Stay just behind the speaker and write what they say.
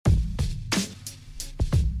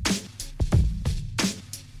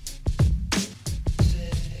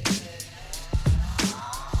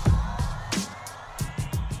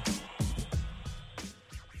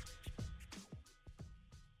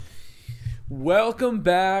Welcome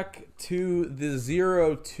back to the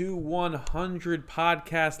 0 to 100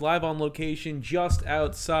 podcast, live on location just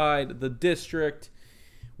outside the district.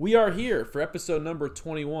 We are here for episode number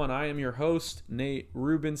 21. I am your host, Nate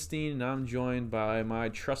Rubenstein, and I'm joined by my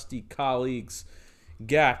trusty colleagues,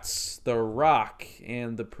 Gats, The Rock,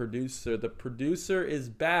 and the producer. The producer is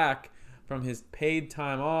back from his paid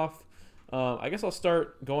time off. I guess I'll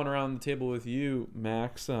start going around the table with you,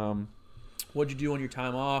 Max. What'd you do on your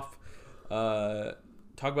time off?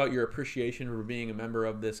 Talk about your appreciation for being a member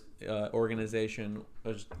of this organization,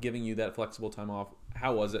 just giving you that flexible time off.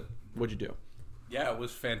 How was it? What'd you do? Yeah, it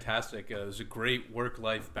was fantastic. It was a great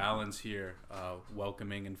work-life balance here,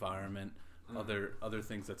 welcoming environment, other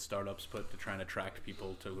things that startups put to try and attract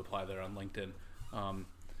people to apply there on LinkedIn.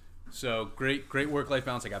 So great work-life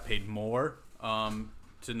balance. I got paid more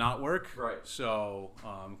to not work. Right. So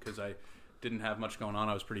because I didn't have much going on,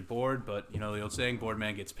 I was pretty bored. But you know the old saying, "Bored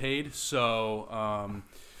man gets paid." So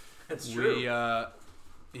That's true.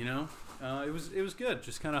 it was good.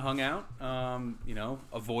 Just kind of hung out.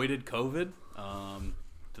 Avoided COVID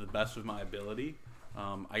to the best of my ability.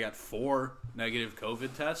 I got 4 negative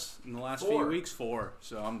COVID tests in the last few weeks. 4.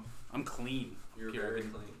 So I'm clean. You're very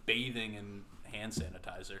clean. Bathing in hand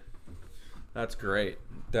sanitizer. That's great.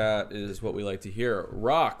 That is what we like to hear.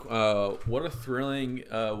 Rock, what a thrilling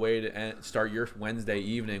way to start your Wednesday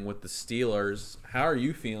evening with the Steelers. How are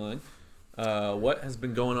you feeling? What has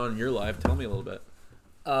been going on in your life? Tell me a little bit.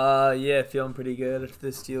 Yeah, feeling pretty good after the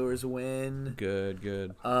Steelers win.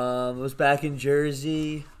 Good. I was back in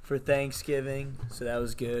Jersey for Thanksgiving, so that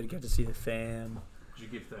was good. Got to see the fam. Did you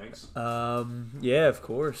give thanks? Yeah, of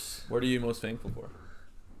course. What are you most thankful for?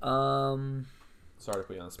 Sorry to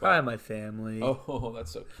put you on the spot. Probably my family. Oh,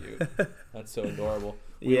 that's so cute. That's so adorable.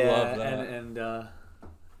 We yeah, love that. and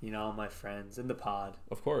all my friends and the pod.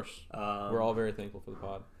 Of course. We're all very thankful for the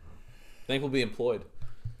pod. Thankful to be employed.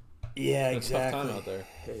 Yeah, it's exactly. a tough time out there.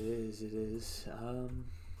 It is.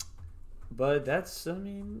 But that's,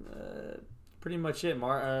 pretty much it.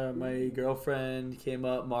 My girlfriend came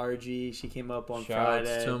up, Margie. She came up on Friday.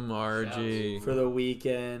 Shouts to Margie. For the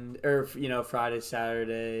weekend, or, Friday,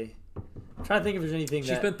 Saturday. I'm trying to think if there's anything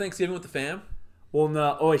She spent Thanksgiving with the fam? Well,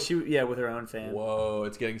 no. Oh, with her own fam. Whoa,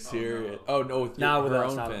 it's getting serious. Oh, no, with Not with her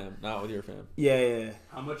us, own not fam. Not with your fam. Yeah.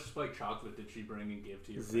 How much spiked chocolate did she bring and give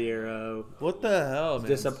to your 0. What the hell, man?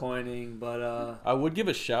 Disappointing, but I would give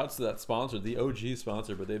a shout to that sponsor, the OG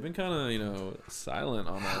sponsor, but they've been kind of, silent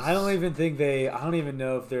on us. I don't even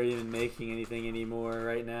know if they're even making anything anymore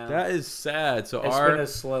right now. That is sad. So it's been a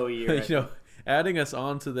slow year. Adding us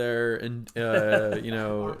onto their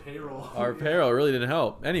our payroll really didn't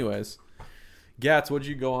help. Anyways, Gats, what'd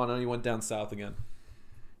you go on? I know you went down south again.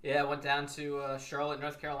 Yeah, I went down to Charlotte,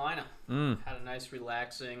 North Carolina. Had a nice,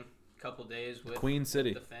 relaxing couple days with Queen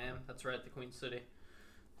City. With the fam. That's right, the Queen City.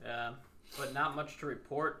 But not much to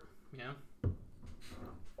report.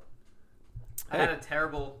 I had a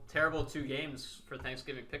terrible 2 games for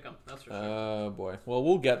Thanksgiving pick'em. That's for sure. Oh boy. Well,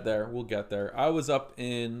 we'll get there. I was up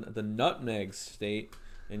in the Nutmeg State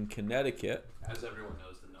in Connecticut. As everyone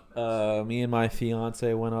knows, the Nutmeg. Me and my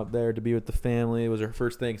fiance went up there to be with the family. It was our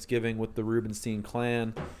first Thanksgiving with the Rubenstein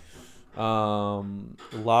clan.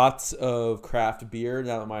 Lots of craft beer.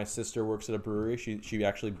 Now that my sister works at a brewery, she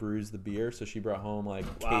actually brews the beer, so she brought home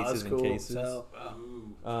cases and cases. So,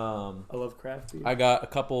 I love craft beer. I got a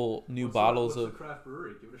couple new bottles of. What's the craft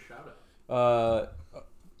brewery? Give it a shout out.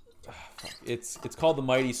 It's called the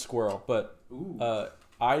Mighty Squirrel, but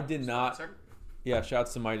I did not. Sponsor? Yeah,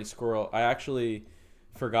 shouts to Mighty Squirrel. I actually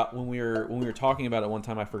forgot when we were talking about it one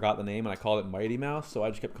time. I forgot the name and I called it Mighty Mouse, so I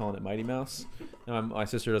just kept calling it Mighty Mouse. And my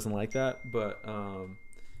sister doesn't like that, but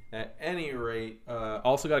at any rate,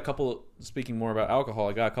 also got a couple. Speaking more about alcohol,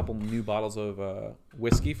 I got a couple new bottles of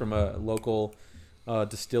whiskey from a local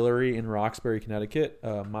distillery in Roxbury, Connecticut.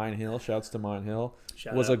 Mine Hill. Shouts to Mine Hill.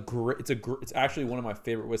 It's actually one of my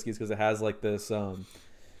favorite whiskeys because it has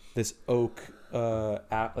this oak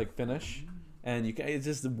finish. And it's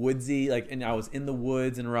just woodsy, and I was in the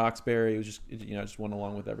woods in Roxbury. It was just, just went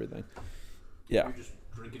along with everything. Yeah. You're just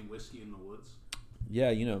drinking whiskey in the woods?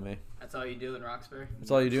 Yeah, you know me. That's all you do in Roxbury?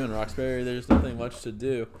 That's all you do in Roxbury. There's nothing much to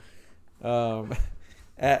do.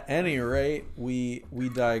 At any rate, we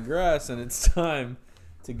digress, and it's time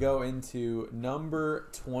to go into number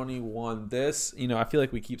 21. This, I feel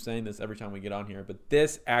like we keep saying this every time we get on here, but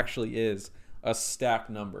this actually is a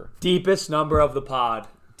stacked number. Deepest number of the pod.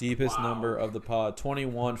 Deepest number of the pod.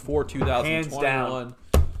 21 for 2021. Hands down.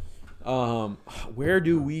 Where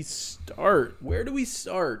do we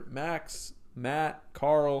start? Max, Matt,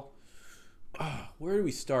 Carl. Where do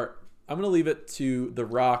we start? I'm going to leave it to The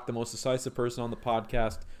Rock, the most decisive person on the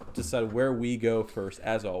podcast, to decide where we go first,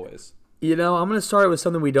 as always. I'm going to start with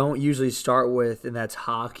something we don't usually start with, and that's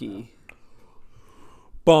hockey.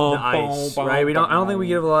 Boom, The ice, right? I don't think we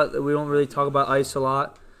give a lot. We don't really talk about ice a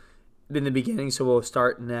lot in the beginning, so we'll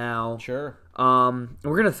start now. Sure. We're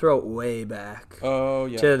gonna throw it way back. Oh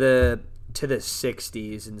yeah. To the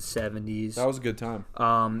 60s and 70s. That was a good time.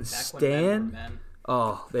 Stan.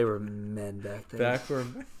 Oh, they were men back then.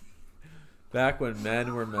 Back when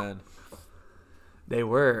men were men. They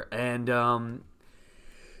were, and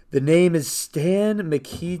the name is Stan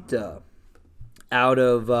Mikita, out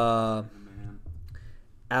of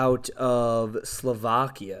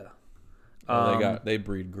Slovakia. They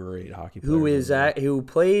breed great hockey players. Who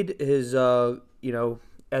played his as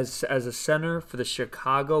a center for the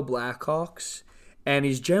Chicago Blackhawks, and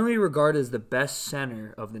he's generally regarded as the best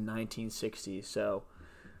center of the 1960s. So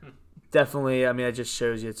definitely, I mean, it just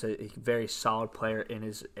shows you it's a very solid player in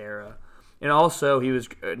his era. And also, he was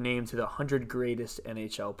named to the 100 greatest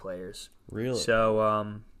NHL players. Really?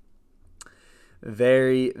 So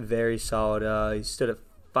very, very solid. He stood at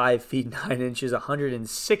 5 feet 9 inches,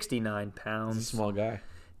 169 pounds. He's a small guy.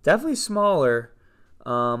 Definitely smaller,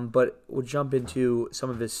 but we'll jump into some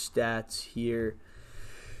of his stats here.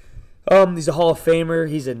 He's a Hall of Famer.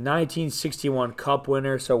 He's a 1961 Cup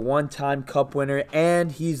winner, so one-time Cup winner,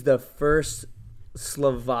 and he's the first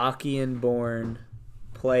Slovak-born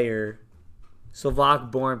player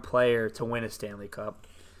to win a Stanley Cup.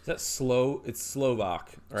 Is that slow? It's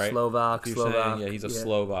Slovak, right? Slovak. Yeah, he's a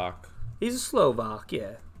Slovak. He's a Slovak,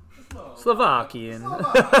 yeah. Slovakian.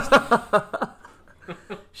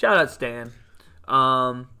 Shout out Stan.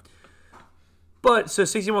 But so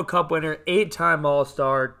 61 Cup winner, 8-time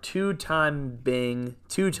All-Star, 2-time Bing,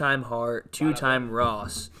 2-time Hart, 2-time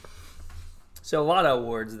Ross. So a lot of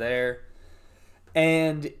awards there.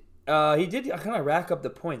 And he did kind of rack up the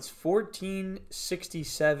points,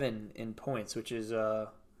 1467 in points, which is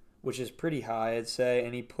pretty high, I'd say.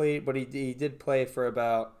 And he did play for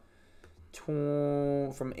about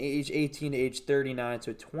from age 18 to age 39,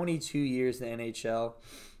 so 22 years in the NHL.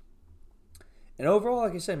 And overall,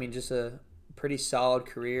 like I said, I mean, just a pretty solid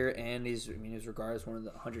career, and he's regarded as one of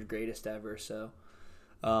the 100 greatest ever. So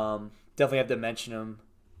definitely have to mention him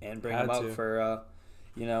and bring him up for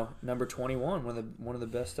number 21, one of the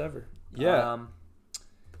best ever. Yeah.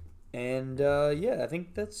 I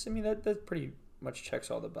think that pretty much checks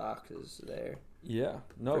all the boxes there. Yeah.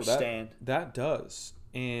 No, for Stan. That does.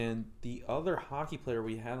 And the other hockey player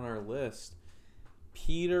we had on our list,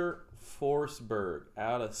 Peter Forsberg,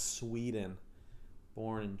 out of Sweden,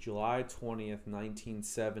 born in July 20th,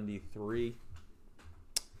 1973. He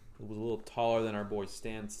was a little taller than our boy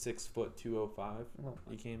Stan, 6'205".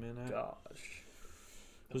 He came in at. Gosh.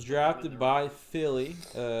 Was drafted by Philly,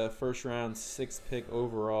 first round, 6th pick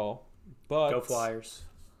overall. But Go Flyers.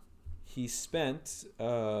 He spent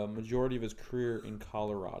majority of his career in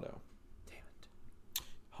Colorado.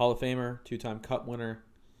 Hall of Famer, 2-time Cup winner,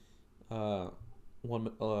 won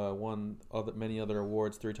many other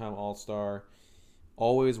awards, 3-time All-Star.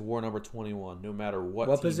 Always wore number 21, no matter what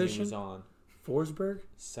team position he was on. Forsberg?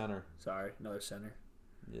 Center. Sorry, another center.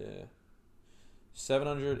 Yeah.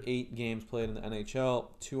 708 games played in the NHL,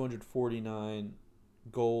 249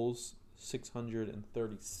 goals,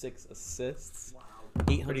 636 assists,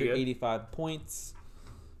 885 points,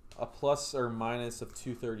 a plus or minus of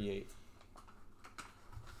 238.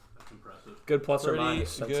 Impressive. Good plus or Pretty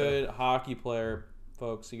minus. good hockey player,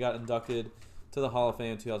 folks. He got inducted to the Hall of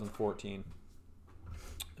Fame in 2014.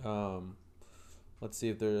 Let's see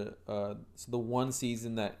if there. So the one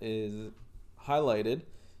season that is highlighted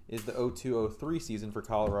is the 02-03 season for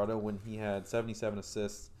Colorado, when he had 77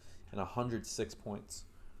 assists and 106 points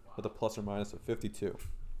with a plus or minus of 52.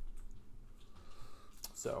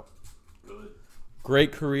 So, Good.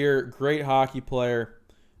 Great career, great hockey player.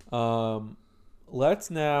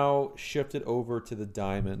 Let's now shift it over to the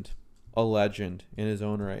Diamond, a legend in his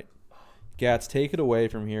own right. Gats, take it away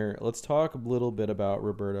from here. Let's talk a little bit about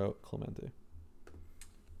Roberto Clemente.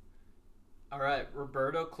 All right,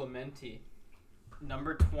 Roberto Clemente,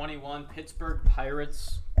 number 21, Pittsburgh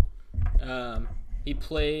Pirates. He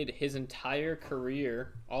played his entire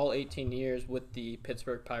career, all 18 years, with the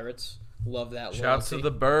Pittsburgh Pirates. Love that. Shouts to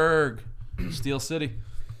the Berg, Steel City.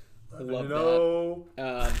 Love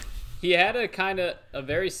that. He had a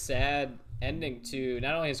very sad ending to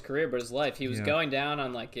not only his career but his life. He was going down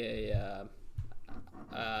on like a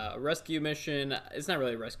rescue mission. It's not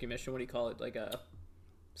really a rescue mission. What do you call it? Like a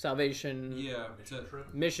Salvation it's a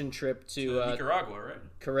mission trip to Nicaragua, right?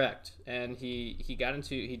 correct, and he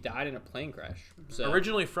died in a plane crash. So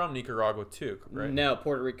Originally from Nicaragua too, right? no,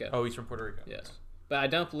 Puerto Rico. Oh, he's from Puerto Rico. Yes, but I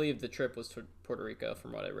don't believe the trip was to Puerto Rico,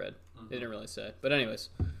 from what I read. They didn't really say. But anyways,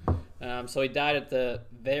 so he died at the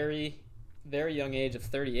very, very young age of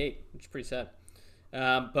 38, which is pretty sad.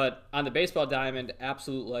 But on the baseball diamond,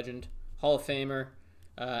 absolute legend, Hall of Famer,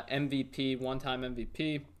 MVP, one-time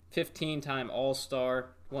MVP, 15-time All-Star,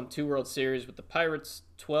 won 2 World Series with the Pirates,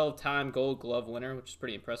 12-time Gold Glove winner, which is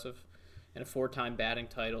pretty impressive, and a 4-time batting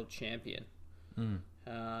title champion.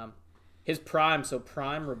 His prime, so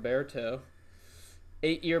prime Roberto,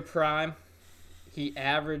 8-year prime. He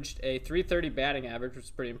averaged a .330 batting average, which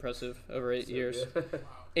is pretty impressive over 8 years.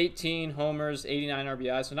 18 homers, 89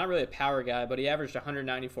 RBIs. So not really a power guy, but he averaged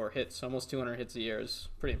 194 hits, almost 200 hits a year. Is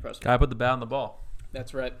pretty impressive. Guy put the bat on the ball.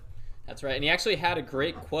 That's right. That's right. And he actually had a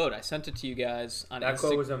great quote. I sent it to you guys on That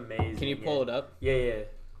quote was amazing. Can you pull it up? Yeah.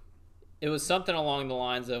 It was something along the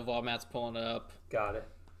lines of, while Matt's pulling it up, Got it.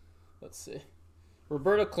 let's see.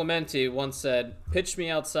 Roberto Clemente once said, "Pitch me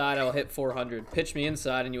outside, I will hit 400. Pitch me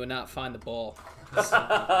inside, and you will not find the ball."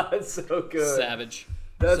 That's so good. Savage.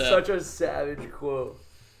 That's such a savage quote.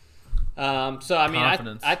 So I mean,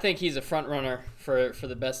 Confidence. I think he's a front runner for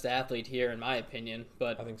the best athlete here, in my opinion.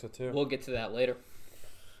 But I think so too. we'll get to that later.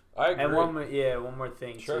 I agree. And one more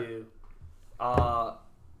thing Sure. too.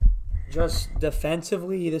 Just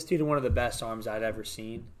defensively, this dude had one of the best arms I'd ever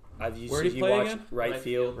seen. Where'd he play again? Right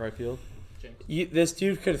field. Right field. This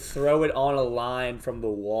dude could throw it on a line from the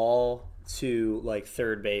wall to like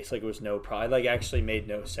third base, like it was no problem. Like actually made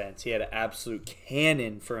no sense. He had an absolute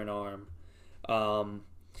cannon for an arm.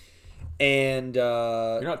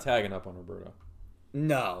 You're not tagging up on Roberto.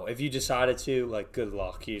 No, if you decided to, like, good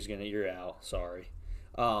luck. You're out. Sorry,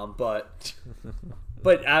 but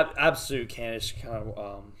absolute cannon is kind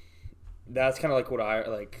of that's kind of like what I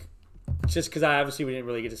like. Just because we didn't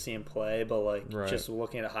really get to see him play, but like just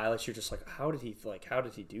looking at the highlights, you're just like, how did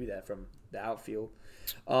he do that from the outfield?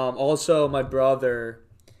 Also, my brother,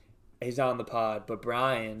 he's not on the pod, but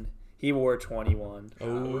Brian, he wore 21.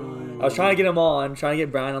 Oh. I was trying to get him on, trying to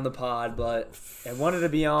get Brian on the pod, but I wanted to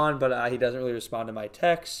be on, but he doesn't really respond to my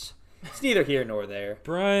texts. It's neither here nor there.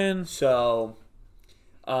 Brian. So,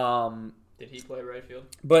 Did he play right field?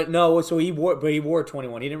 but no, so he wore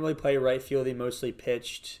 21. He didn't really play right field. He mostly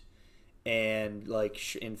pitched and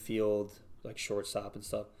like infield, like shortstop and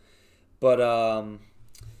stuff. But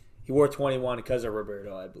he wore 21 because of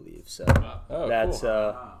Roberto, I believe. So Oh, that's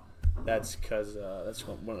cool. that's because that's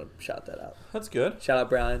want to shout that out. That's good. Shout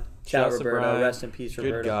out Brian. Shout out Shouts to Roberto. Brian. Rest in peace,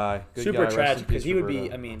 Roberto. Good guy. Good Super guy. Rest in tragic because peace, he would be.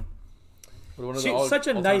 Roberto. I mean, One of the such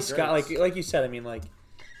a all-time nice guy. greats. Like you said. I mean, like he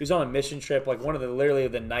was on a mission trip. Like one of the literally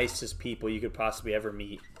the nicest people you could possibly ever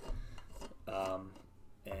meet.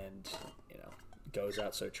 And goes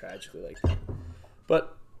out so tragically like that.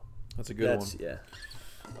 But That's a good one.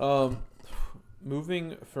 Yeah.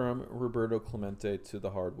 Moving from Roberto Clemente to the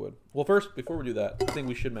hardwood. Well, first, before we do that, I think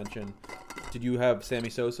we should mention. Did you have Sammy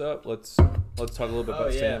Sosa up? Let's talk a little bit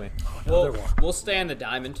about Sammy. We'll stay on the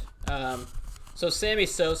diamond. So Sammy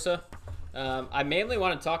Sosa, I mainly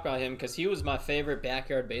want to talk about him because he was my favorite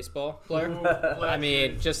backyard baseball player. I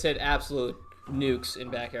mean, just hit absolute nukes in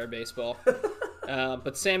backyard baseball.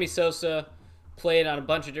 But Sammy Sosa played on a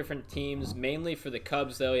bunch of different teams, mainly for the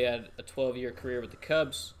Cubs, though. He had a 12-year career with the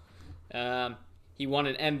Cubs. He won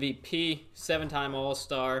an MVP, 7-time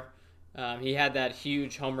All-Star. He had that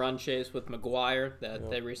huge home run chase with McGuire that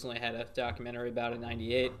they recently had a documentary about in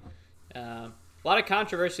 '98. A lot of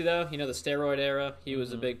controversy, though. The steroid era, he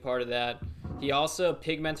was a big part of that. He also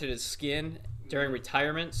pigmented his skin during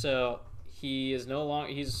retirement, so he is no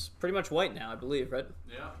longer. He's pretty much white now, I believe, right?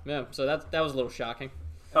 Yeah. So that was a little shocking.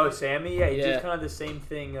 Oh, Sammy? Yeah, he Yeah. did kind of the same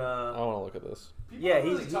thing. I want to look at this. People Yeah, don't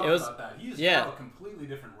really he's- talk it was- about that. He's yeah. now a completely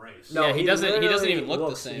different race. No, Yeah, he doesn't literally even look the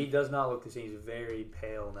looks- same. He does not look the same. He's very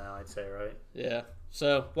pale now, I'd say, right? Yeah.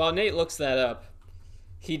 So while Nate looks that up,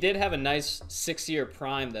 he did have a nice 6-year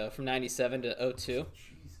prime, though, from 97 to 02.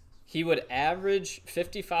 He would average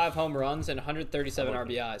 55 home runs and 137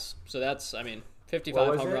 RBIs. So that's,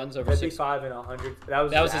 55 home runs over 6. 55 and 100.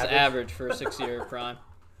 That was His average for a 6-year prime.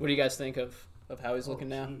 What do you guys think of how he's looking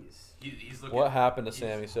now? Jeez. He's looking. What happened to he's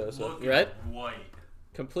Sammy Sosa? looking Right? White.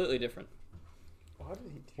 Completely different. Why did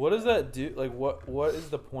he do What does that do? Like, what is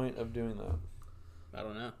the point of doing that? I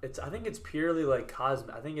don't know. I think it's purely like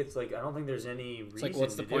cosmetic. I think it's like I don't think there's any reason. It's like,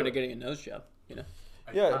 what's the to point do of getting a nose job?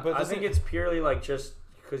 Yeah, but I think it's purely like just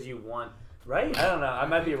because you want, right? I don't know. I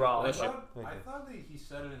might be wrong. I Thank thought that he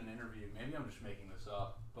said in an interview. Maybe I'm just making this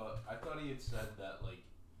up, but I thought he had said that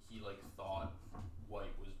he thought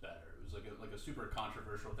white was better. It was like like a super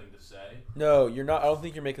controversial thing to say. No, you're not. I don't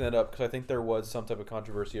think you're making that up because I think there was some type of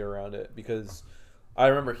controversy around it because I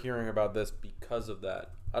remember hearing about this because of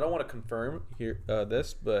that. I don't want to confirm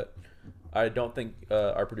this, but I don't think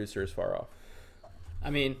our producer is far off. I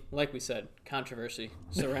mean, like we said, controversy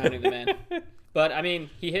surrounding the man. But, I mean,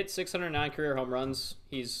 he hit 609 career home runs.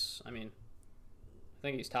 I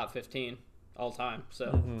think he's top 15 all time.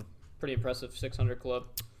 So, pretty impressive 600 club.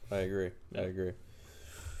 I agree.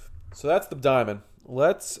 So that's the diamond.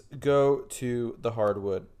 Let's go to the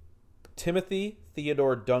hardwood. Timothy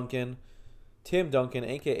Theodore Duncan. Tim Duncan,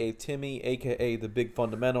 a.k.a. Timmy, a.k.a. The Big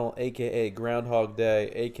Fundamental, a.k.a. Groundhog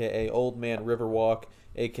Day, a.k.a. Old Man Riverwalk,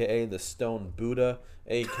 a.k.a. The Stone Buddha,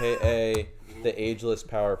 a.k.a. The Ageless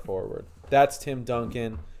Power Forward. That's Tim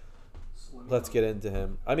Duncan. Let's get into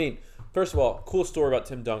him. I mean, first of all, cool story about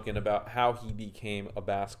Tim Duncan about how he became a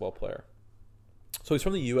basketball player. So he's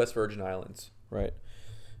from the U.S. Virgin Islands, right?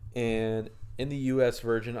 And in the U.S.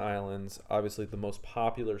 Virgin Islands, obviously the most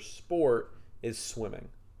popular sport is swimming.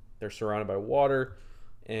 They're surrounded by water,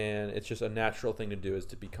 and it's just a natural thing to do is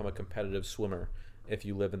to become a competitive swimmer if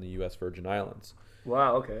you live in the U.S. Virgin Islands.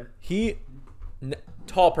 Wow, okay.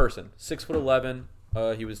 Tall person, 6'11".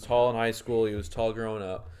 He was tall in high school. He was tall growing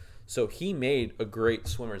up. So he made a great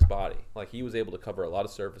swimmer's body. Like, he was able to cover a lot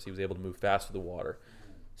of surface. He was able to move fast through the water.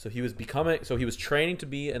 So he was training to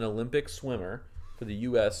be an Olympic swimmer for the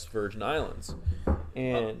U.S. Virgin Islands.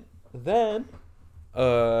 And then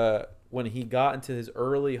when he got into his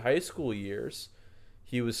early high school years,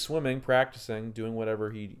 he was swimming, practicing, doing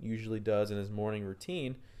whatever he usually does in his morning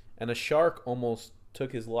routine, and a shark almost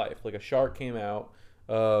took his life. Like, a shark came out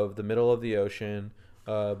of the middle of the ocean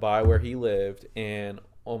by where he lived and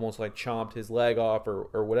almost like chomped his leg off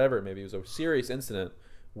or whatever. Maybe it was a serious incident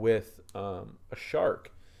with a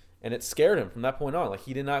shark, and it scared him from that point on. Like,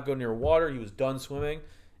 he did not go near water. He was done swimming,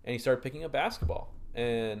 and he started picking up basketball,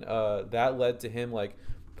 and that led to him like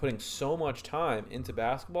putting so much time into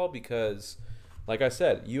basketball because, like I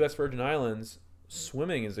said, U.S. Virgin Islands,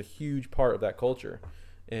 swimming is a huge part of that culture.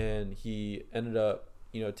 And he ended up,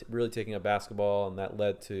 really taking up basketball, and that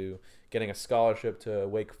led to getting a scholarship to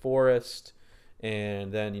Wake Forest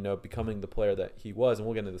and then, becoming the player that he was. And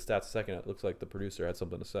we'll get into the stats in a second. It looks like the producer had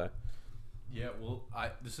something to say. Yeah, well,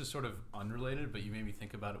 this is sort of unrelated, but you made me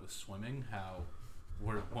think about it with swimming, how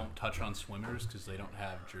we won't touch on swimmers because they don't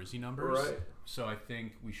have jersey numbers. Right. So I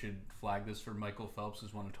think we should flag this for Michael Phelps,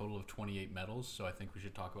 who's won a total of 28 medals. So I think we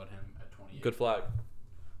should talk about him at 28. Good flag.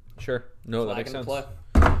 Sure. No, Flag that makes sense. play.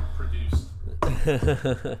 Produced.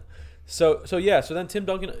 So then Tim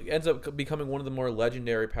Duncan ends up becoming one of the more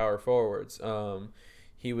legendary power forwards.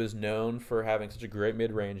 He was known for having such a great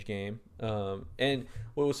mid-range game. And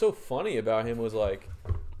what was so funny about him was, like,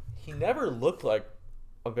 he never looked like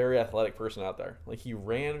a very athletic person out there. Like, he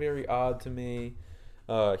ran very odd to me.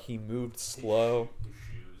 He moved slow. His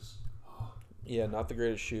shoes. Yeah, not the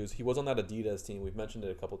greatest shoes. He was on that Adidas team. We've mentioned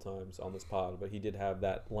it a couple times on this pod, but he did have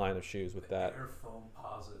that line of shoes with that. Air foam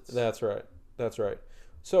posits. That's right.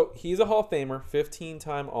 So he's a Hall of Famer,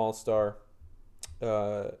 15-time All-Star,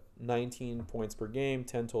 19 points per game,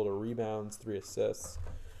 10 total rebounds, 3 assists.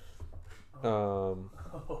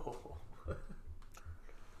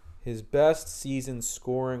 His best season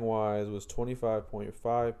scoring-wise was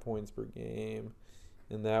 25.5 points per game,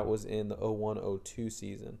 and that was in the 01-02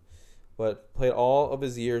 season. But played all of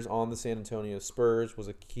his years on the San Antonio Spurs, was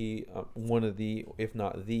a key, one of the, if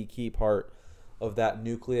not the key part of that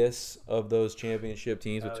nucleus of those championship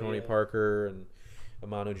teams with Tony Parker and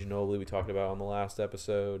Manu Ginobili we talked about on the last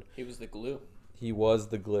episode. He was the glue. He was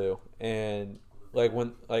the glue. And I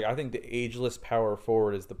think the ageless power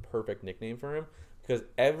forward is the perfect nickname for him because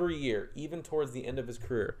every year, even towards the end of his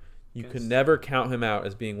career, you could never count him out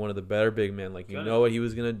as being one of the better big men. Like, you know what he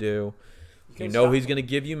was going to do. You know he's going to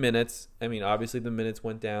give you minutes. I mean, obviously the minutes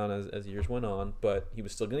went down as years went on, but he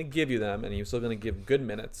was still going to give you them, and he was still going to give good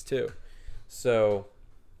minutes too. So,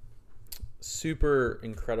 super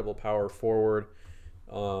incredible power forward,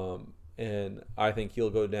 and I think he'll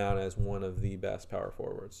go down as one of the best power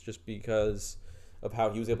forwards just because of how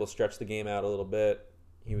he was able to stretch the game out a little bit.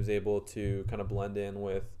 He was able to kind of blend in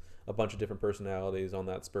with a bunch of different personalities on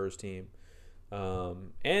that Spurs team.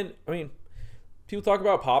 And, I mean, people talk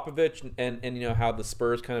about Popovich and how the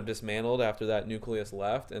Spurs kind of dismantled after that nucleus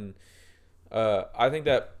left, and I think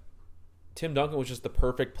that Tim Duncan was just the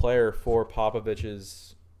perfect player for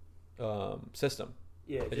Popovich's system.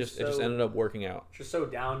 Yeah, it just ended up working out. Just so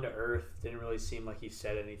down to earth, didn't really seem like he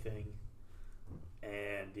said anything,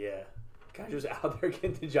 and kind of just out there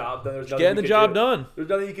getting the job done. Getting the job done. There's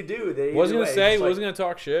nothing you could do. Wasn't gonna say. Wasn't gonna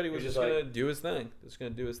talk shit. He was just gonna do his thing.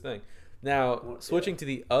 Now, switching to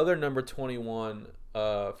the other number 21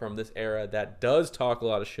 from this era that does talk a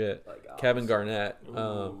lot of shit, Kevin Garnett.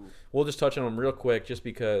 We'll just touch on him real quick just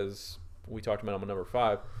because we talked about him at number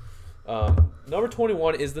 5. Number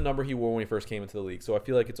 21 is the number he wore when he first came into the league, so I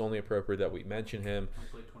feel like it's only appropriate that we mention him. He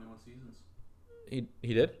played 21 seasons.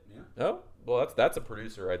 He did? Yeah. Oh, well, that's a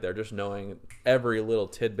producer right there, just knowing every little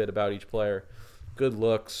tidbit about each player. Good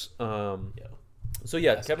looks. So,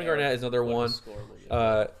 Kevin Garnett is another one.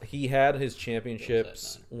 He had his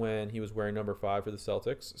championships when he was wearing number 5 for the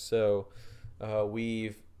Celtics, so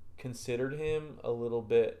we've considered him a little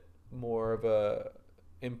bit more of a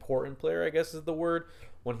important player, I guess is the word,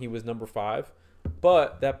 when he was number 5.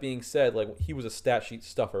 But that being said, like, he was a stat sheet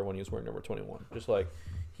stuffer when he was wearing number 21. Just like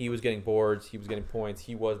he was getting boards, he was getting points,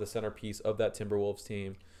 he was the centerpiece of that Timberwolves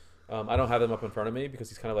team. I don't have him up in front of me because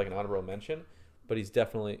he's kind of like an honorable mention, but he's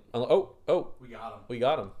definitely we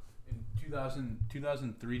got him. In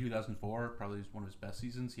 2003, 2004, probably was one of his best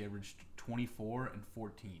seasons. He averaged 24 and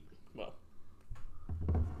 14. Well,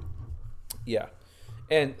 yeah.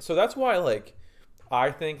 And so that's why, like,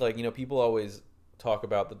 I think, like, you know, people always talk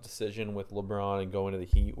about the decision with LeBron and going to the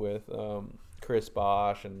Heat with Chris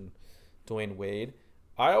Bosh and Dwayne Wade.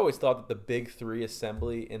 I always thought that the Big Three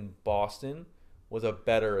assembly in Boston was a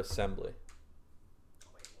better assembly.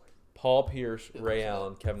 Paul Pierce, Ray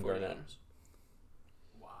Allen, Kevin Garnett.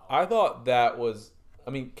 Wow. I thought that was... I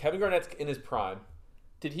mean, Kevin Garnett's in his prime.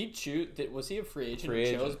 Did he choose... Was he a free agent Free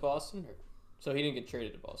who chose agent. Boston? So he didn't get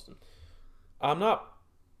traded to Boston? I'm not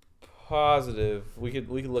positive. We could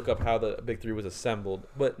look up how the Big Three was assembled.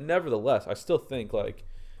 But nevertheless, I still think, like,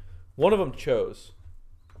 one of them chose.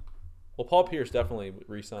 Well, Paul Pierce definitely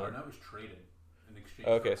re-signed. Garnett was traded in exchange.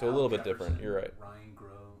 Okay, for so a little Al bit different. Jefferson, You're right. Ryan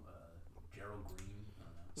Groh, Gerald Green. I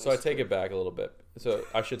don't know. So I take it back a little bit. So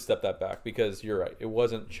I should step that back because you're right. It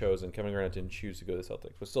wasn't chosen. Kevin Garnett didn't choose to go to the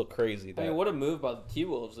Celtics. But still crazy that I mean, what a move by the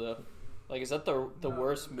T-Wolves, though. Like, is that the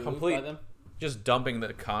worst move by them? just dumping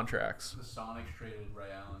the contracts. The Sonics traded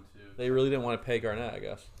Ray Allen too. They really didn't want to pay Garnett, I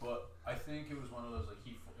guess. But I think it was one of those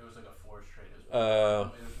it was like a forced trade as well.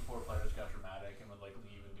 It was before players got dramatic and would like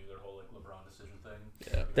leave and do their whole like LeBron decision thing.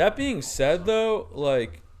 Yeah. That being said, though,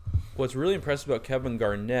 like, what's really impressive about Kevin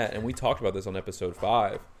Garnett, and we talked about this on episode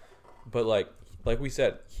 5, but like we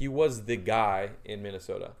said, he was the guy in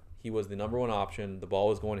Minnesota. He was the number one option. The ball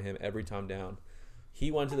was going to him every time down. He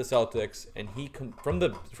went to the Celtics, and from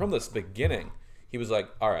the beginning, he was like,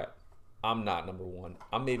 all right, I'm not number one.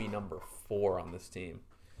 I'm maybe number 4 on this team.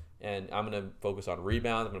 And I'm going to focus on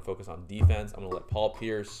rebounds. I'm going to focus on defense. I'm going to let Paul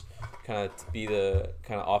Pierce kind of be the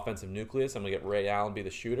kind of offensive nucleus. I'm going to get Ray Allen be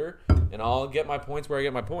the shooter. And I'll get my points where I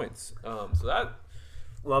get my points. So that...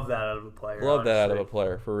 Love that out of a player. Love that out of a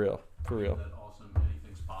player, for real. For real. That awesome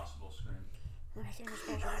anything's possible screen.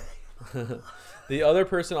 The other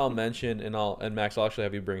person I'll mention, and Max, I'll actually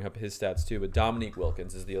have you bring up his stats too, but Dominique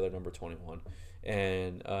Wilkins is the other number 21.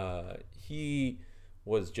 And he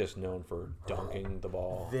was just known for dunking the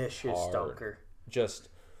ball Vicious hard. dunker.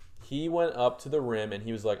 He went up to the rim and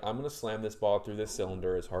he was like, I'm going to slam this ball through this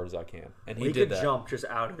cylinder as hard as I can. And he did could that. jump just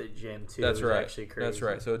out of the gym too. That's it was right. Actually crazy. That's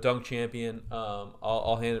right. So dunk champion.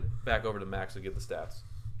 I'll hand it back over to Max to get the stats.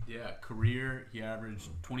 Yeah, career, he averaged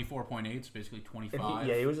 24.8, so basically 25.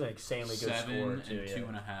 He was an insanely good 7 scorer and too.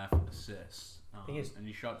 2.5 assists. And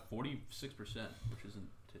he shot 46%, which isn't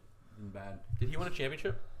bad. Did he win a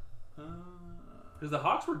championship? Because the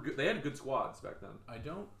Hawks were good. They had good squads back then. I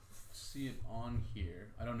don't see it on here.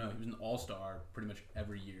 I don't know. He was an all-star pretty much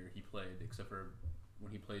every year he played, except for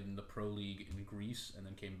when he played in the Pro League in Greece and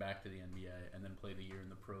then came back to the NBA and then played a year in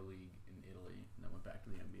the Pro League in Italy and then went back to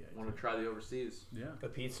the NBA. Want to try the overseas? Yeah. The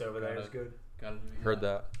pizza over there is good. Gotta do it. Heard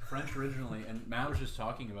that. French originally, and Matt was just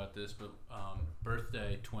talking about this, but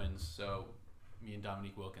birthday twins, so me and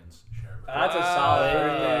Dominique Wilkins share a birthday. That's a solid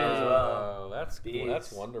birthday as well. Oh, that's cool. Beats.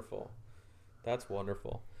 That's wonderful. That's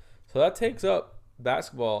wonderful. So that takes up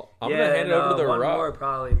basketball. I'm gonna hand it over to the one Rock. more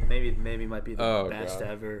probably maybe might be the best God.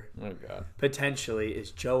 ever. Oh god. Potentially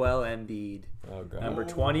is Joel Embiid, Oh god. number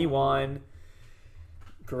 21.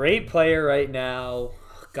 Great player right now.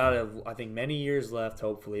 Got I think many years left.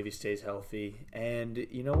 Hopefully, if he stays healthy. And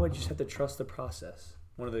you know what? Just have to trust the process.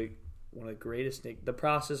 One of the greatest the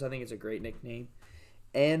process. I think it's a great nickname.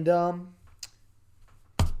 And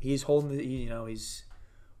he's holding. He's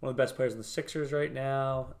one of the best players in the Sixers right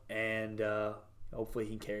now. And hopefully,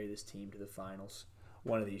 he can carry this team to the finals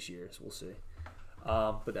one of these years. We'll see.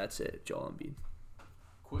 But that's it. Joel Embiid.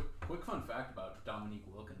 Quick fun fact about Dominique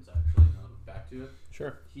Wilkins, actually. Now that we're back to it.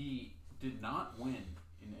 Sure. He did not win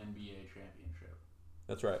an NBA championship.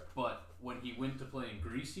 That's right. But when he went to play in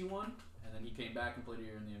Greece, he won. And then he came back and played a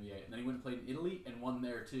year in the NBA. And then he went and played in Italy and won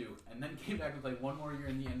there too. And then came back and played one more year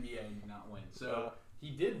in the NBA and did not win. So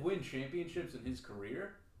he did win championships in his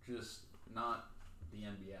career, just not the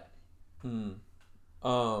NBA.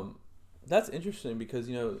 That's interesting because,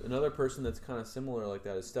 another person that's kind of similar like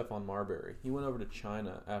that is Stephon Marbury. He went over to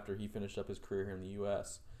China after he finished up his career here in the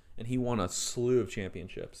U.S., and he won a slew of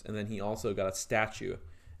championships. And then he also got a statue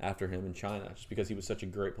after him in China just because he was such a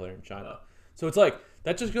great player in China. So it's like,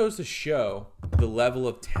 that just goes to show the level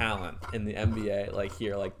of talent in the NBA. Like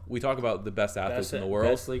here, like we talk about the best athletes in the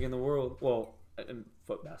world. Best league in the world. Well,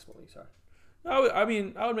 basketball league, sorry.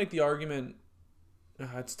 I would make the argument.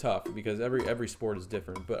 It's tough because every sport is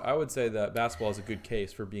different, but I would say that basketball is a good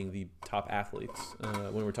case for being the top athletes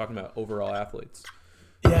when we're talking about overall athletes.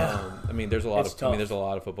 Yeah, there's a lot it's of tough. there's a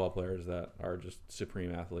lot of football players that are just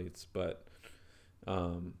supreme athletes, but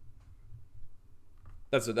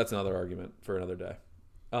that's another argument for another day.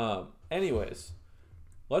 Anyways,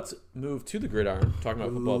 let's move to the gridiron, talking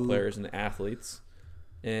about football players and athletes,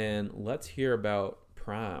 and let's hear about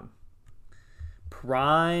Prime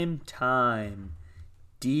time.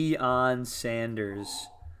 Deion Sanders.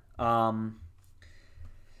 Where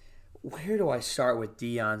do I start with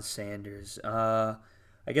Deion Sanders? I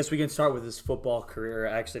guess we can start with his football career.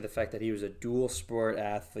 Actually, the fact that he was a dual sport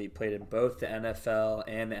athlete, played in both the NFL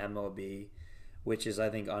and the MLB, which is,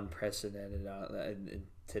 I think, unprecedented in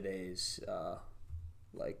today's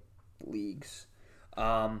leagues.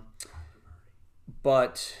 But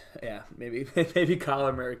yeah, maybe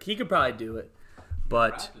Kyler Murray. He could probably do it,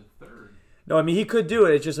 but. Third. No, he could do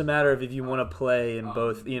it. It's just a matter of if you want to play in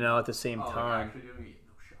both, at the same time.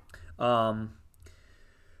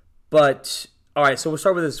 But all right, so we'll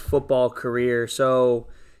start with his football career. So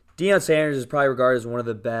Deion Sanders is probably regarded as one of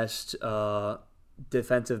the best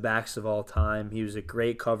defensive backs of all time. He was a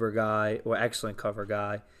great cover guy, or excellent cover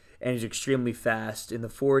guy, and he's extremely fast. In the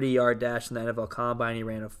 40-yard dash in the NFL Combine, he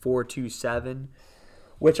ran a 4.27.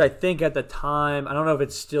 Which I think at the time, I don't know if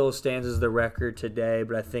it still stands as the record today,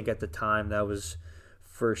 but I think at the time that was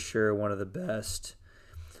for sure one of the best,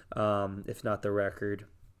 if not the record.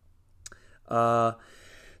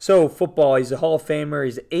 So football, he's a Hall of Famer.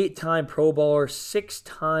 He's an 8-time Pro Bowler,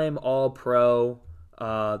 6-time All-Pro,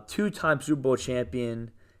 2-time Super Bowl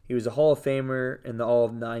champion. He was a Hall of Famer in the All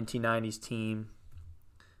of 1990s team.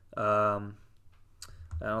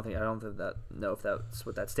 I don't know if that's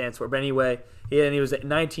what that stands for. But anyway, he was a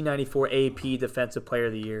 1994 AP Defensive Player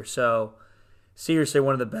of the Year. So, seriously,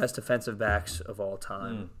 one of the best defensive backs of all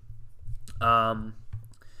time. Let's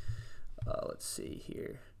see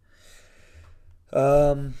here.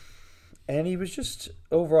 And he was just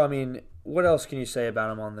overall, what else can you say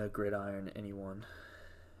about him on the gridiron, anyone?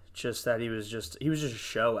 Just that he was just a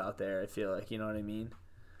show out there, I feel like, you know what I mean?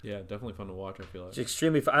 Yeah, definitely fun to watch, I feel like. It's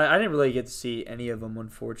extremely fun. I didn't really get to see any of them,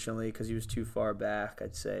 unfortunately, because he was too far back,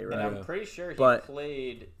 I'd say, right? And I'm pretty sure he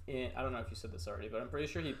played in, I don't know if you said this already, but I'm pretty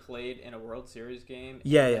sure he played in a World Series game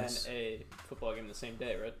and a football game the same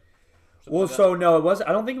day, right? No, it was.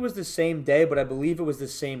 I don't think it was the same day, but I believe it was the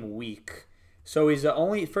same week. So he's the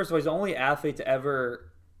only athlete to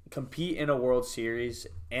ever compete in a World Series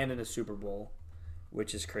and in a Super Bowl,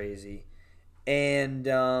 which is crazy. And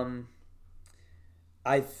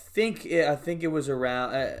I think it was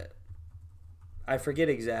around. I forget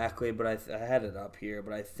exactly, but I had it up here.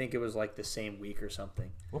 But I think it was like the same week or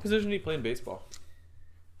something. What position did he play in baseball?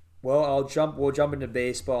 Well, we'll jump into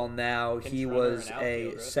baseball now. He was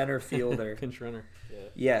a center fielder. Pinch runner.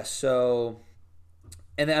 Yeah. So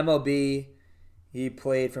in the MLB, he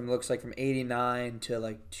played from 89 to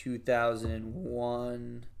like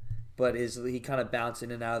 2001, but he kind of bounced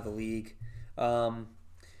in and out of the league. But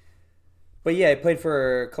yeah, he played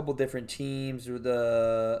for a couple different teams.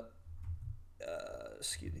 The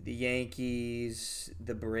Yankees,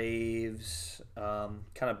 the Braves. Kind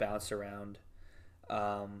of bounced around.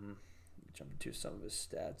 Jump into some of his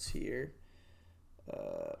stats here.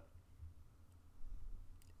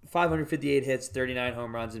 558 hits, 39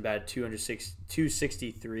 home runs, and batted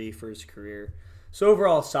 263 for his career. So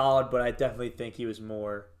overall solid, but I definitely think he was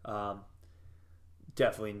more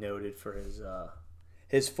definitely noted for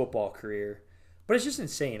his football career. But it's just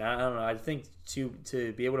insane. I don't know. I think to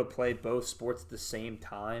be able to play both sports at the same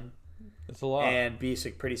time, it's a lot, and be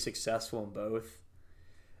pretty successful in both.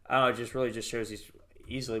 I don't know. It just really just shows he's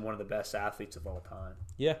easily one of the best athletes of all time.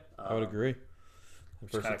 Yeah, I would agree.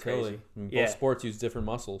 Versatility. Both sports use different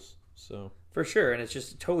muscles, so for sure, and it's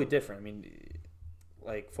just totally different.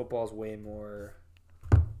 Like football is way more.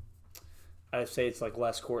 I'd say it's like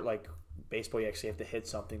less court. Like baseball, you actually have to hit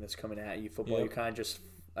something that's coming at you. Football, you kind of just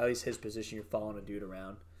at least his position, you're following a dude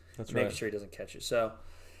around, That's making right. sure he doesn't catch it. So,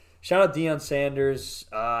 shout out Deion Sanders.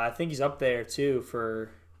 I think he's up there too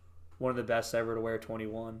for one of the best ever to wear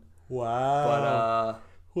 21. Wow. But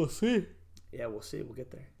We'll see. yeah, we'll see. We'll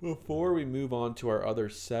get there. Before we move on to our other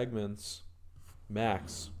segments,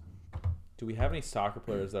 Max, do we have any soccer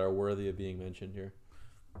players that are worthy of being mentioned here?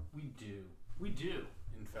 We do,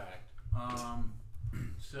 in fact.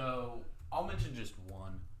 So I'll mention just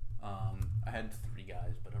one. I had 3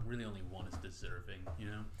 guys, but really only one is deserving, you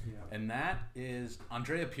know? Yeah. And that is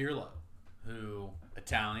Andrea Pirlo, who,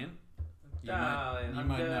 Italian. You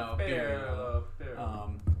might know Pirlo.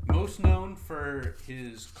 Most known for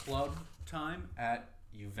his club time at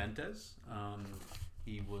Juventus.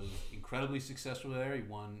 He was incredibly successful there. He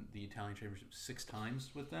won the Italian Championship 6 times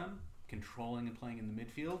with them, controlling and playing in the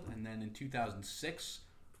midfield. And then in 2006,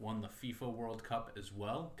 won the FIFA World Cup as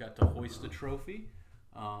well. Got to hoist the trophy.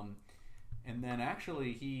 And then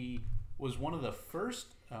actually he was one of the first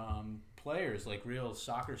players, like real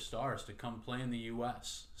soccer stars, to come play in the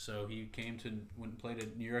U.S. So he went and played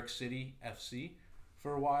at New York City FC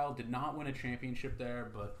for a while. Did not win a championship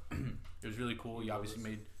there, but it was really cool. He obviously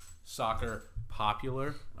made soccer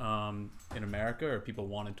popular in America, or people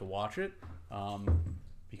wanted to watch it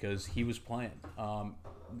because he was playing.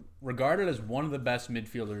 Regarded as one of the best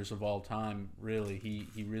midfielders of all time, really.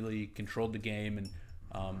 He really controlled the game, and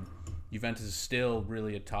Juventus is still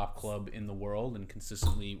really a top club in the world and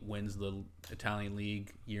consistently wins the Italian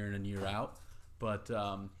league year in and year out. But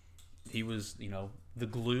he was, the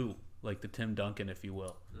glue, like the Tim Duncan, if you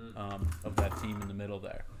will, of that team in the middle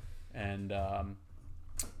there. And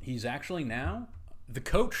he's actually now the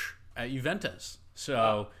coach at Juventus.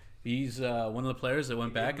 So he's one of the players that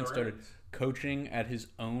went back and started coaching at his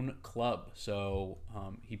own club. So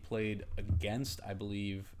he played against, I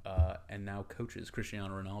believe, and now coaches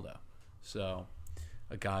Cristiano Ronaldo. So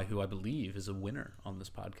a guy who I believe is a winner on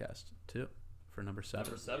this podcast too, for number 7.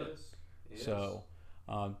 Number 7. Yes. So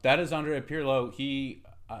that is Andrea Pirlo. He,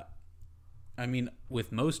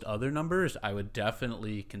 with most other numbers, I would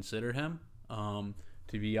definitely consider him to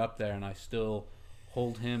be up there, and I still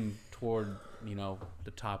hold him toward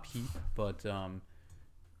the top heap. But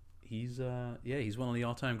he's one of the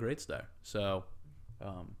all-time greats there. So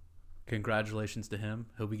congratulations to him.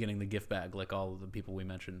 He'll be getting the gift bag like all of the people we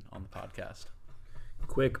mentioned on the podcast.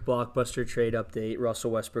 Quick blockbuster trade update: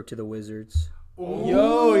 Russell Westbrook to the Wizards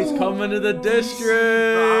Yo, he's coming to the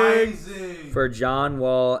district. Surprising. for John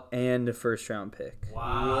Wall and a first-round pick.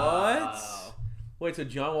 Wow. What? Wait, so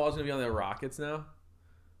John Wall's going to be on the Rockets now?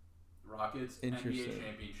 Rockets, Interesting. NBA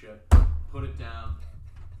championship. Put it down.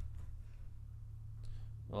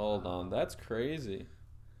 Hold on, that's crazy.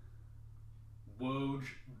 Woj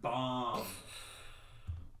bomb.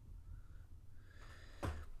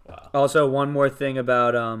 Wow. Also, one more thing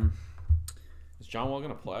about Is John Wall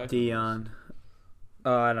going to play? Dion.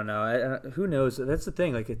 I don't know. Who knows? That's the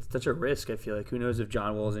thing. Like, it's such a risk. I feel like who knows if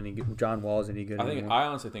John Wall is any good anymore. I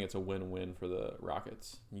honestly think it's a win-win for the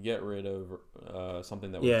Rockets. You get rid of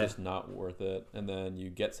something that was just not worth it, and then you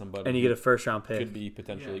get somebody and you get a first-round pick. could be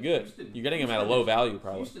potentially good. You're getting him at a low value,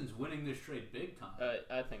 probably. Houston's winning this trade big time.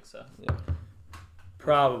 I think so. Yeah.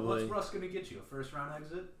 Probably. What's Russ going to get you? A first-round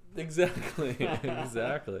exit? Exactly.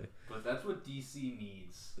 Exactly. But that's what DC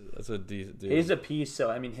needs. That's a decent dude. He's a piece.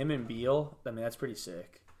 So him and Beal. That's pretty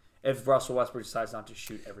sick. If Russell Westbrook decides not to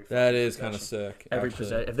shoot every. That is kind of sick. Every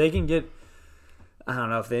possession. If they can get, I don't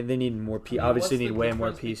know if they need more pieces. Obviously, need way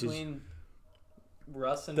more pieces. Between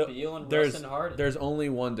Russ and Beal and there's, Russ and Harden. There's only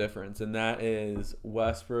one difference, and that is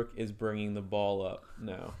Westbrook is bringing the ball up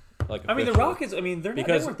now. Like the officially. Rockets. They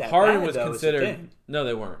because weren't that Harden bad, was though, considered. No,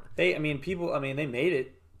 they weren't. They made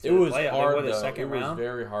it. It was hard hard though. though. Second It was round.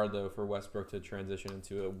 very hard though for Westbrook to transition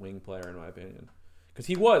into a wing player, in my opinion, because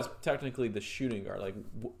he was technically the shooting guard. Like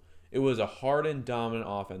it was a Harden dominant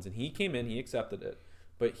offense, and he came in, he accepted it,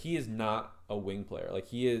 but he is not a wing player. Like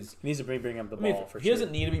he needs to bring up the ball. He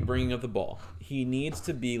doesn't need to be bringing up the ball. He needs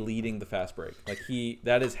to be leading the fast break. Like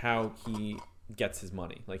that is how he gets his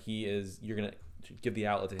money. Like you're gonna give the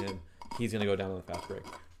outlet to him. He's gonna go down on the fast break.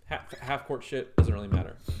 Half court shit doesn't really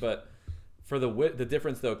matter, but. For the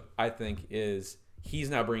difference, though, I think, is he's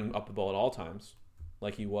now bringing up the ball at all times,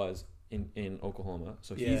 like he was in Oklahoma.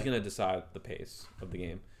 So he's going to decide the pace of the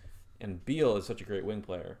game. And Beal is such a great wing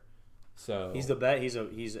player. So he's the best.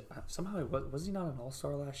 He's somehow was he not an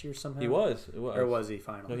All-Star last year? Somehow he was. Or was he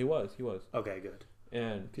final? No, he was. Okay, good.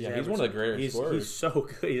 And he's one of the greatest scorers. He's so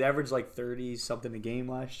good. He averaged like 30 something a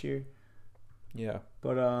game last year. Yeah,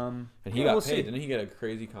 but and he got paid. Didn't he get a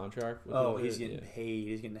crazy contract? He's getting paid.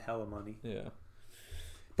 He's getting hella money. Yeah.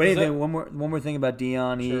 But anyway, one more thing about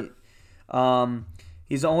Dion. Sure.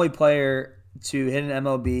 He's the only player to hit an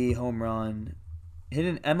MLB home run,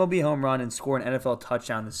 and score an NFL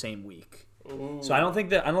touchdown the same week. Ooh. So I don't think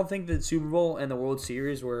the Super Bowl and the World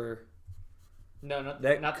Series were. No, not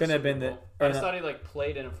That not couldn't the have Super been the- Bowl. or I just no. thought he like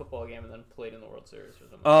played in a football game and then played in the World Series or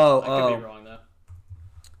something. Oh, I could oh. be wrong though.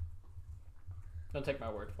 Don't take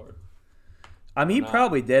my word for it. I mean, he Not.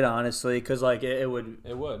 probably did honestly, because like it would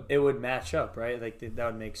It would match up, right? Like that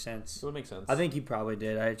would make sense. It would make sense. I think he probably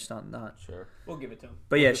did. I just not. Sure. We'll give it to him.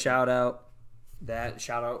 But yeah, shout out. Who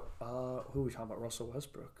are we talking about? Russell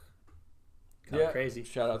Westbrook. Kind of crazy.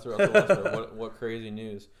 Shout out to Russell Westbrook. What crazy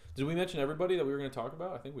news. Did we mention everybody that we were going to talk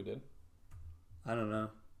about? I think we did. I don't know.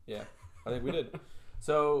 Yeah, I think we did.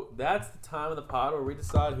 So that's the time of the pod where we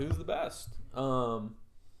decide who's the best. The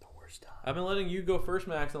worst time. I've been letting you go first,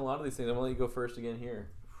 Max, on a lot of these things. I'm going to let you go first again here.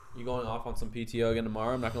 You going off on some PTO again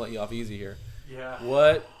tomorrow? I'm not going to let you off easy here. Yeah.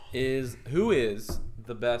 Who is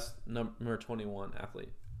the best number 21 athlete?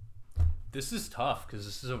 This is tough because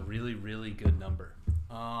this is a really, really good number.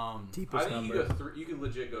 Deepest number. You can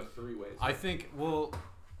legit go 3 ways. I think. Well,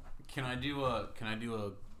 can I do a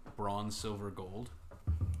bronze, silver, gold?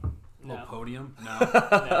 No. Little podium? No.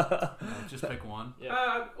 No. No, just pick one.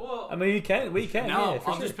 Yeah. Well, I mean, you can. We can. No, yeah, for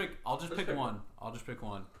I'll sure. just pick. I'll just pick sure. one. I'll just pick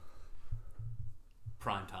one.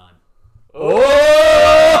 Prime time. Oh,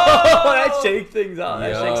 that shakes things up.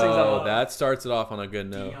 That shakes things yo, up. that starts it off on a good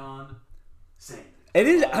note. Deion Sanders. It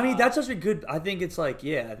is. I mean, that's such a good. I think it's like,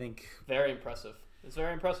 yeah. I think Very impressive. It's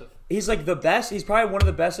very impressive. he's like the best. He's probably one of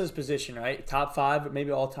the best in his position, right? Top 5,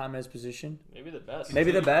 maybe all time in his position. Maybe the best.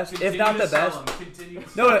 Maybe the best, if Continue not to the sell best. him. Continue to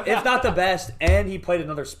No, sell him. if not the best, and he played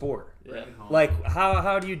another sport. Yeah. Bring it home. Like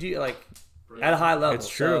how do you do like at a high level? It's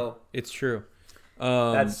true. So It's true. I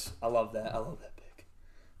love that. I love that pick.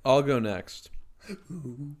 I'll go next.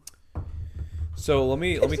 So let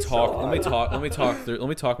me talk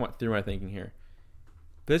through my thinking here.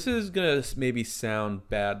 This is gonna maybe sound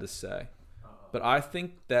bad to say, but I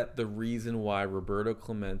think that the reason why Roberto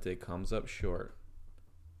Clemente comes up short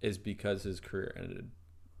is because his career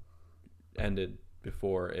ended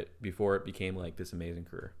before it became like this amazing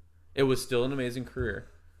career. It was still an amazing career.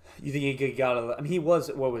 You think he got a? I mean, he was.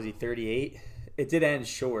 What was he? 38. It did end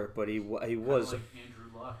short, but he was Kinda like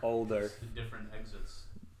Andrew Luck. older. Just the different exits.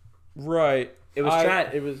 Right. It was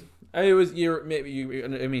I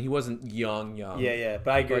mean, he wasn't young. Yeah.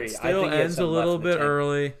 But I agree. But still I think he had ends a some little left in the bit tank.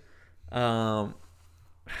 early.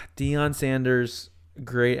 Deion Sanders,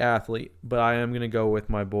 great athlete, but I am gonna go with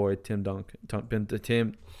my boy Tim Duncan.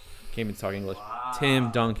 Can't even talk English. Wow. Tim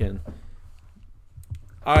Duncan.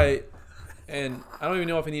 I don't even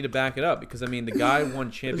know if I need to back it up because I mean the guy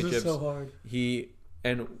won championships. This is so hard.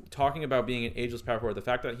 And talking about being an ageless power forward, the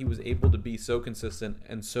fact that he was able to be so consistent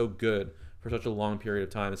and so good for such a long period of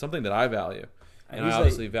time is something that I value. And he's I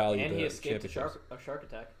obviously value And the he escaped a championships. shark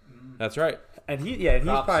attack. That's right. And he's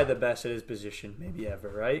Props. probably the best at his position, maybe ever,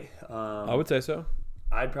 right? I would say so.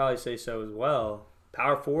 I'd probably say so as well.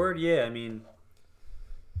 Power forward, yeah. I mean,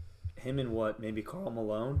 him and maybe Karl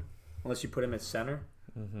Malone, unless you put him at center.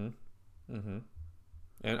 And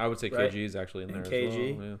I would say Right. KG is actually in there And as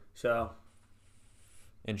KG. well. Yeah. So,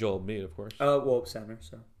 And Joel Embiid, of course. center.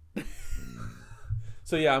 So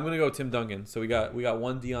So yeah, I'm gonna go Tim Duncan. So we got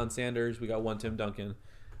one Deion Sanders, we got one Tim Duncan.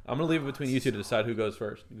 I'm gonna leave it between you two to decide who goes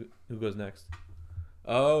first, who goes next.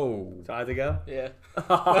 Oh, I have to go. Yeah.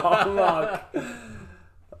 Oh,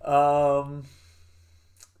 look.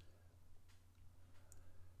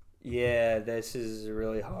 Yeah, this is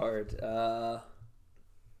really hard. I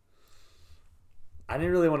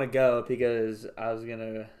didn't really want to go because I was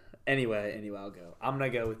gonna. Anyway, I'll go. I'm gonna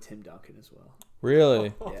go with Tim Duncan as well.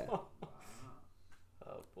 really? Yeah,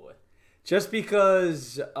 Oh boy. just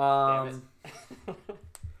because. I didn't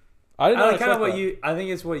I know like kind of what you. I think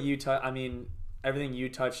it's what you. I mean, everything you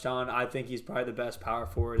touched on. I think he's probably the best power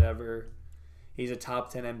forward ever. He's a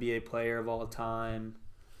top 10 NBA player of all time,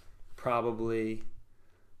 probably.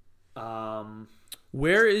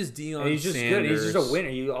 Where is Deion And he's just Sanders? good. He's just a winner.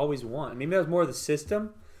 He always won. I mean, that was more of the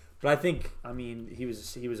system, but I think. I mean, he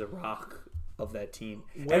was a rock of that team.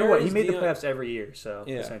 Where And what he is made the Deion- playoffs every year. So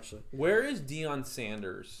Yeah. essentially, Where is Deion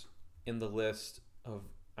Sanders in the list of?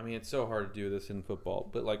 I mean, it's so hard to do this in football,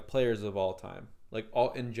 but like players of all time, like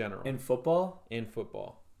all in general, in football, in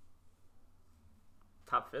football.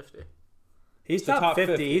 Top 50. he's So top, top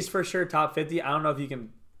 50. 50. He's for sure top 50. I don't know if you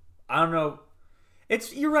can. I don't know.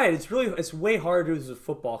 You're right. It's way harder to do this with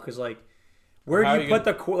football because like, where How do are you you put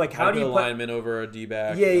the core? Like, how do a you put? lineman over a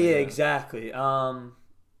D-back? Yeah, Like, exactly.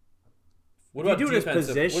 What If about you do it as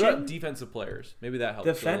defensive? position- What about defensive players? Maybe that helps.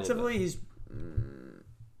 a little bit. Defensively, he's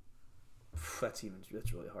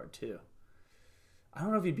that's really hard too. I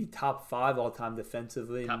don't know if he'd be top 5 all time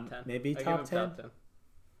defensively. Top 10. Maybe I give top him 10. top 10.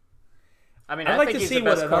 I mean, I'd I like think to he's see the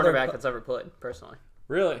best what another cornerback that's ever played, personally.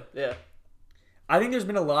 Really? Yeah. I think there's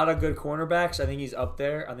been a lot of good cornerbacks. I think he's up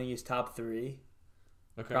there. I think he's top 3.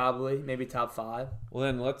 Okay. Probably, maybe top 5. Well,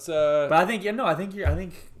 then let's But I think turn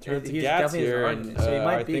to he's Gats definitely here, an and argument. So he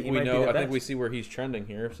might I be. think He we might be know. the I think best. we see where he's trending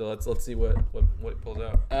here. So let's see what he pulls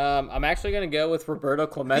out. I'm actually going to go with Roberto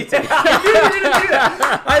Clemente. I knew you were gonna do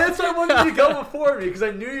that. That's why I wanted you to go before me because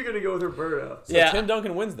I knew you were gonna go with Roberto. So Yeah. Tim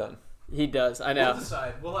Duncan wins then. He does. I know. We'll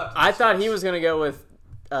decide. We'll have to I thought discuss. he was going to go with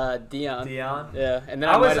Dion. Dion. Yeah, and then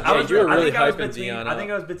I was. might have I was. changed you were I really think I was hyping between. Dion I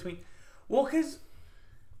think up. I was between. Well, because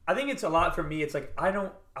I think it's a lot for me. It's like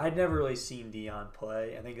I'd never really seen Dion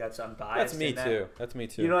play. I think that's unbiased. That's me in that. too. That's me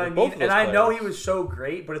too. You know what I Both mean? of And those I know players. he was so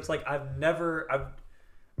great, but it's like I've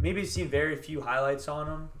maybe seen very few highlights on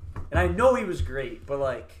him, and I know he was great, but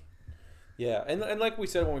like. Yeah, and like we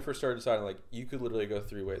said when we first started deciding, like you could literally go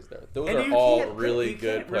 3 ways there. Those And are you all can't- really you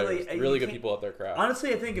good can't really- players, you really good can't- people at their craft.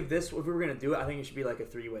 Honestly, I think if we were gonna do it, I think it should be like a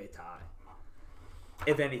 3-way tie.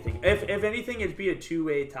 If anything, if anything, it'd be a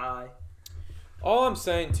 2-way tie. All I'm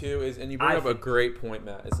saying too is, and you bring I up a think- great point,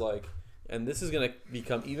 Matt. Is like, and this is gonna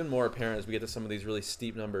become even more apparent as we get to some of these really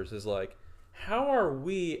steep numbers. Is like, how are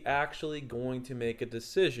we actually going to make a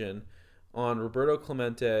decision on Roberto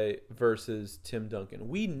Clemente versus Tim Duncan?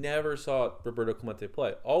 We never saw Roberto Clemente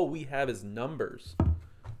play. All we have is numbers.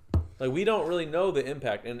 Like we don't really know the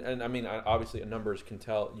impact, and I mean, obviously, numbers can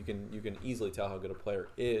tell. You can easily tell how good a player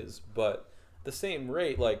is, but at the same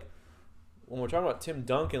rate, like when we're talking about Tim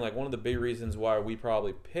Duncan, like one of the big reasons why we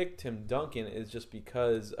probably picked Tim Duncan is just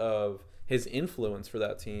because of his influence for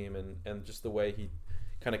that team and just the way he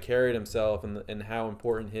kind of carried himself and how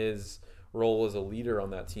important his role as a leader on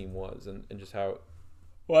that team was and just how.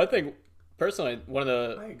 Well, I think personally one of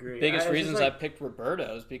I the agree. biggest It's just reasons like- I picked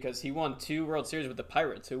Roberto is because he won 2 World Series with the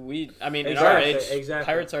Pirates, who in our Exactly, age, exactly.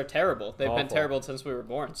 Pirates are terrible. They've been Awful. terrible since we were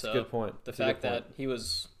born. So Good point. the That's a good fact point. that he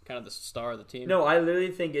was kind of the star of the team. No, I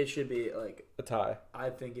literally think it should be like. A tie. I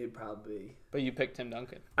think it'd probably. But you picked Tim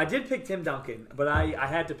Duncan. I did pick Tim Duncan, but I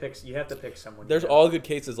had to pick. You have to pick someone. There's you know. all good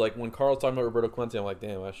cases. Like when Carl's talking about Roberto Clemente, I'm like,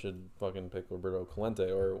 damn, I should fucking pick Roberto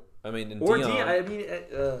Clemente. Or I mean, Or Dion. Dion. I mean,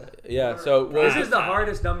 Yeah. So this is the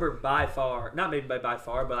hardest number by far. Not maybe by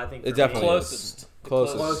far, but I think It for definitely me, is. Closest.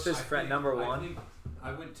 Closest. Closest I friend, think- number I 1. think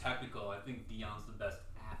I went technical. I think Dion's the best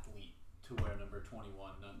athlete to wear number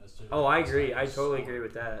 21, not necessarily. Oh, I agree. I best totally scorer. agree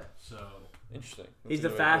with that. So Interesting. He's That's the a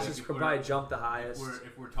good way to- fastest, if could we're- probably jump the highest.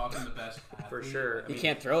 if we're talking the best athlete, For sure. I He mean,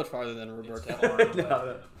 can't throw it farther than it's Roberto. far and away.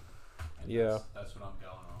 No. And Yeah. That's what I'm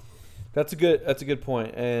going off of. That's a good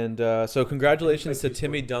point. And so congratulations to Thank you,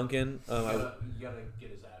 Timmy Duncan. You gotta get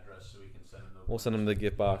his address so we can send him the. We'll send him the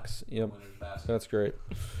gift box. Yep. Winner's basket. That's great.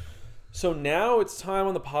 So now it's time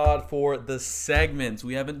on the pod for the segments.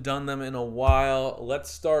 We haven't done them in a while.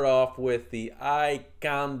 Let's start off with the I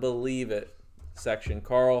Can't Believe It section.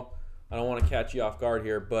 Carl, I don't want to catch you off guard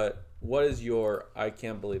here, but what is your I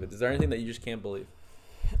can't believe it? Is there anything that you just can't believe?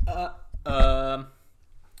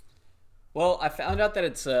 Well, I found out that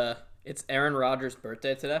it's Aaron Rodgers'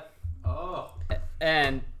 birthday today, Oh.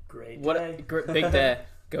 and Great what day. big day.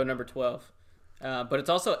 Go number 12. But it's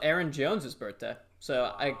also Aaron Jones' birthday, so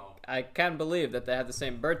Wow. I can't believe that they have the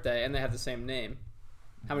same birthday and they have the same name.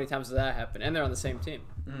 How many times does that happen? And they're on the same team.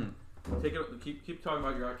 Take it. Keep talking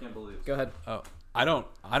about your I can't believe. Go ahead. Oh, I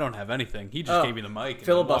don't have anything. He just Oh. gave me the mic and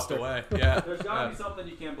Filibuster. walked away. Yeah. There's got to be something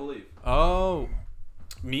you can't believe. Oh,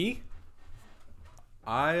 me?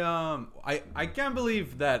 I can't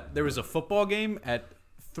believe that there was a football game at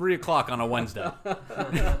 3:00 on a Wednesday.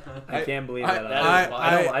 I can't believe I- that.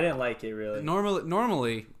 I- I didn't like it really.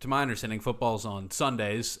 Normally, to my understanding, football's on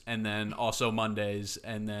Sundays and then also Mondays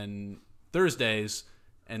and then Thursdays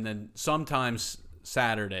and then sometimes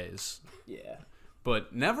Saturdays, Yeah.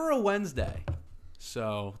 but never a Wednesday.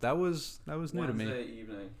 So that was new to me.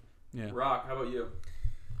 evening. Yeah. Rock, how about you?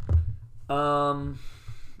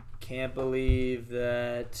 Can't believe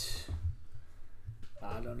that.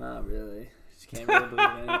 I don't know, really. Just can't really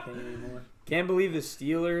believe anything anymore. Can't believe the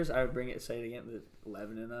Steelers. I would say it again. The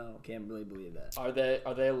 11-0. Can't really believe that. Are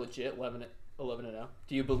they legit 11-0?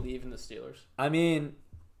 Do you believe in the Steelers? I mean,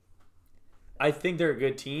 I think they're a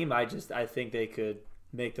good team. I think they could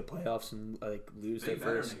make the playoffs and like lose their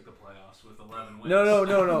first. make the playoffs with 11 wins.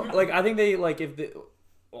 No. Like I think they like if they.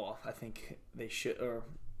 Well, I think they should. Or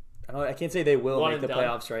I can't say they will One make and the done.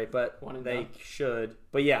 playoffs, right? But One and they done. should.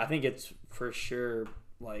 But yeah, I think it's for sure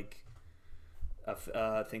like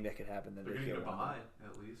a thing that could happen. That They're they going to could get a win. bye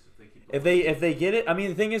at least if they keep. If they get it, I mean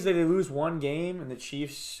the thing is that they lose one game and the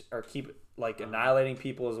Chiefs keep like annihilating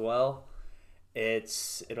people as well,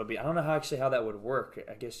 it'll be. I don't know how that would work.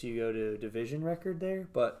 I guess you go to division record there,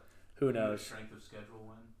 but who knows? Strength of schedule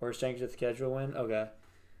win. Or strength of schedule win. Okay,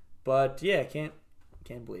 but yeah, can't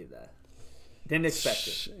believe that. Didn't expect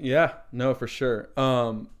it. Yeah, no, for sure.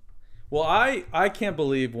 Well, I can't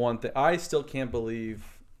believe one thing. I still can't believe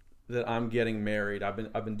that I'm getting married. I've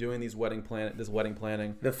been doing this wedding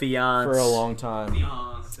planning The fiance for a long time,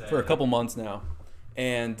 Fiance. for a couple months now,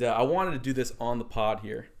 and I wanted to do this on the pod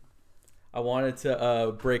here. I wanted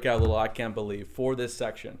to break out a little I can't believe for this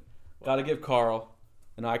section. Got to give Carl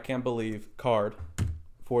an I can't believe card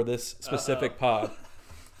for this specific pod.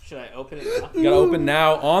 Should I open it now? You got to open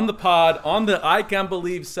now on the pod on the I can't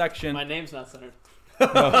believe section. My name's not centered.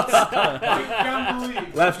 I can't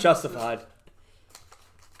believe. left justified.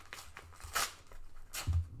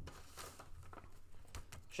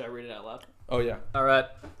 Should I read it out loud? Oh yeah. All right.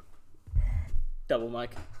 Double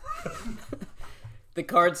mic. The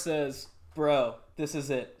card says, "Bro, this is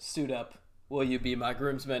it. Suit up. Will you be my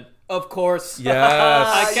groomsman?" Of course. Yes.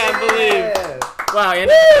 I can't believe. Wow, and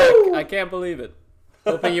it's back. I can't believe it.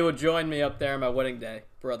 Hoping you will join me up there on my wedding day,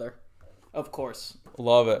 brother. Of course.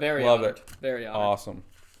 Love it. Very Love honored. it. Very honored.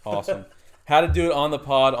 Awesome. How to do it on the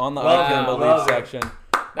pod on the Love I can't it, believe love it. section.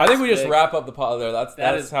 I think we just big. wrap up the pod there. That's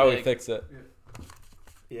is how we big. fix it.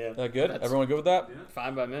 Yeah. That good? That's- Everyone good with that? Yeah.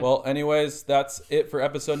 Fine by me. Well, anyways, that's it for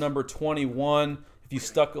episode number 21. If you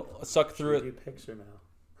suck through Do it, picks or now?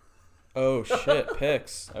 oh shit,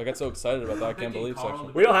 picks! I got so excited about that. I can't believe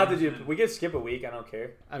section. We don't have to do. We can skip a week. I don't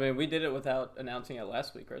care. I mean, we did it without announcing it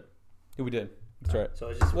last week, right? Yeah, we did. That's right. So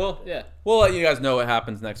it's just. Well, yeah. We'll let you guys know what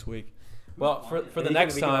happens next week. Well, for the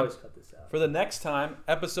next we can time, always cut this out. for the next time,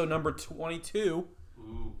 episode number 22.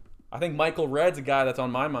 Ooh, I think Michael Redd's a guy that's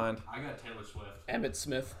on my mind. I got Taylor Swift. Emmett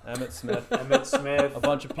Smith. Emmett Smith, Emmett Smith. a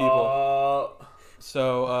bunch of people.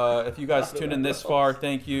 So if you guys tuned in this far,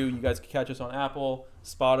 thank you. You guys can catch us on Apple,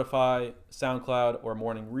 Spotify, SoundCloud, or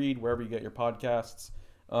Morning Read, wherever you get your podcasts.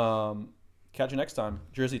 Catch you next time.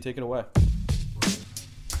 Jersey, take it away.